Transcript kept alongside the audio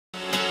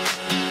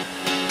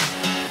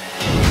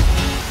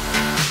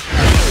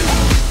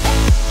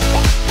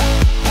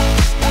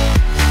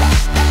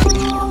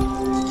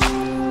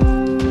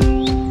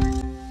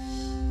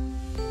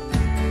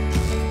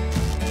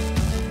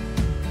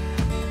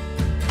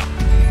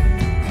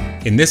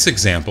In this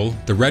example,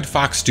 the Red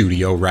Focke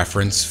Studio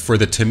reference for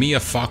the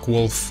Tamiya Focke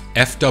Wulf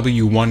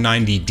Fw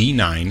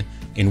 190D-9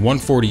 in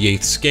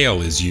 1/48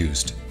 scale is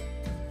used.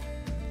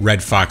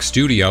 Red Focke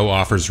Studio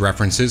offers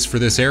references for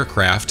this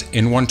aircraft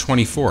in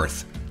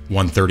 1/24,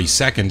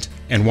 1/32,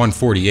 and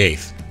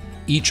 1/48,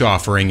 each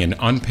offering an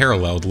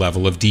unparalleled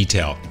level of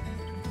detail.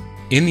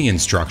 In the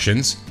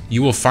instructions,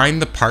 you will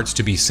find the parts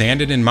to be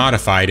sanded and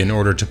modified in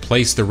order to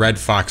place the Red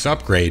Focke's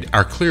upgrade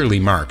are clearly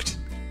marked.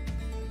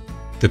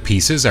 The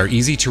pieces are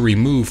easy to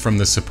remove from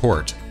the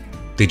support.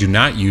 They do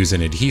not use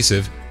an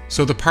adhesive,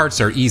 so the parts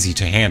are easy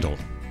to handle.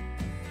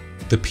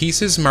 The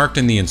pieces marked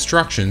in the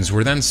instructions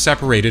were then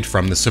separated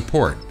from the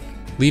support,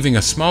 leaving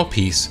a small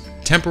piece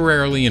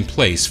temporarily in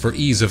place for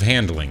ease of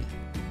handling.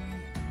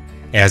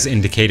 As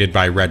indicated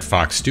by Red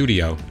Focke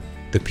Studio,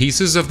 the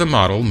pieces of the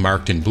model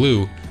marked in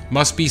blue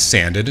must be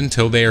sanded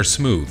until they are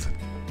smooth.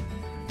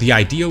 The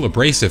ideal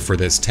abrasive for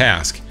this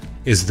task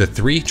is the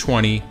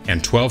 320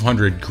 and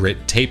 1200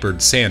 grit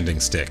tapered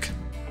sanding stick.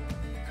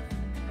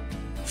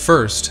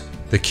 First,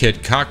 the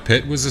kit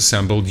cockpit was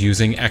assembled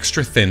using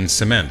extra thin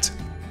cement.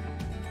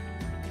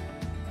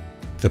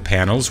 The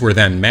panels were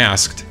then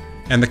masked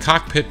and the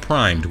cockpit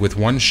primed with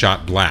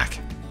one-shot black.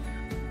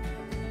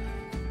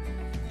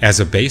 As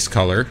a base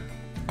color,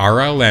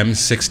 RLM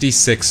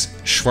 66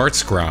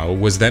 Schwarzgrau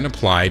was then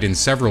applied in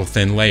several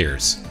thin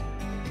layers.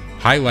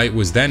 Highlight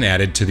was then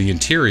added to the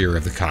interior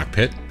of the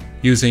cockpit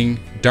using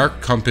dark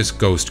compass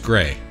ghost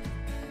gray.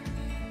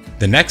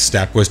 The next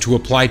step was to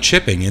apply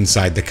chipping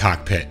inside the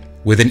cockpit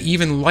with an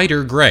even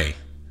lighter gray,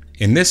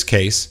 in this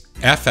case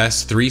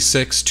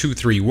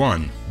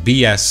FS36231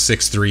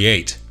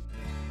 BS638.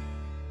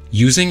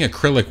 Using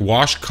acrylic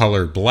wash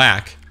color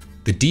black,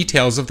 the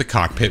details of the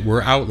cockpit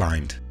were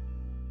outlined.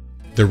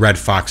 The Red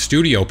Focke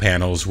Studio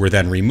panels were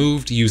then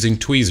removed using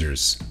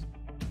tweezers.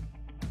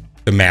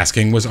 The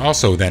masking was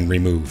also then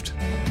removed.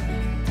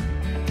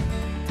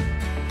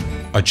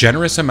 A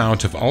generous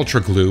amount of ultra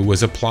glue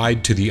was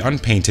applied to the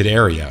unpainted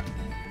area,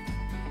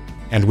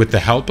 and with the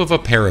help of a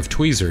pair of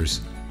tweezers,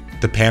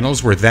 the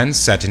panels were then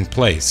set in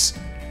place.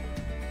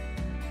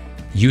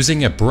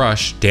 Using a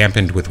brush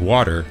dampened with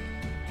water,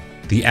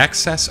 the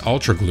excess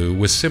ultra glue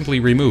was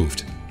simply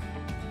removed.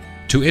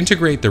 To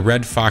integrate the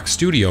Red Focke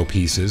Studio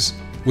pieces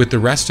with the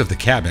rest of the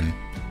cabin,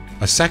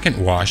 a second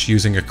wash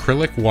using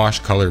acrylic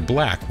wash color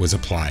black was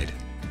applied.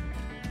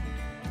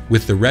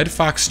 With the Red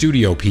Focke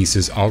Studio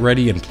pieces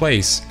already in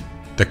place,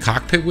 the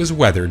cockpit was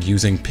weathered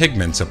using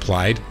pigments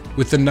applied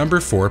with the No.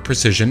 4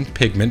 precision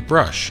pigment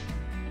brush.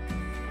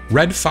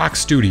 Red Focke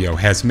Studio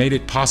has made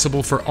it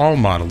possible for all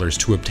modelers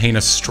to obtain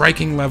a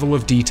striking level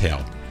of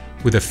detail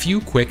with a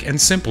few quick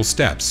and simple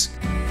steps.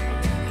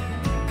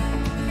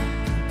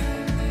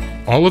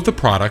 All of the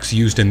products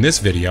used in this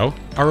video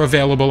are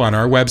available on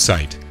our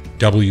website,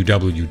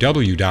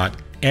 www.ammo.es.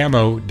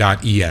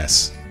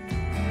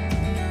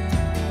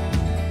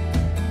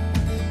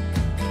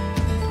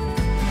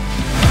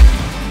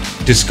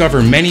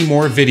 Discover many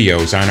more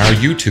videos on our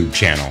YouTube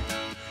channel.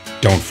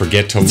 Don't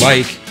forget to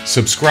like,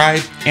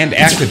 subscribe, and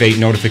activate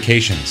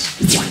notifications.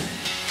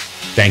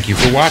 Thank you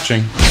for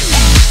watching.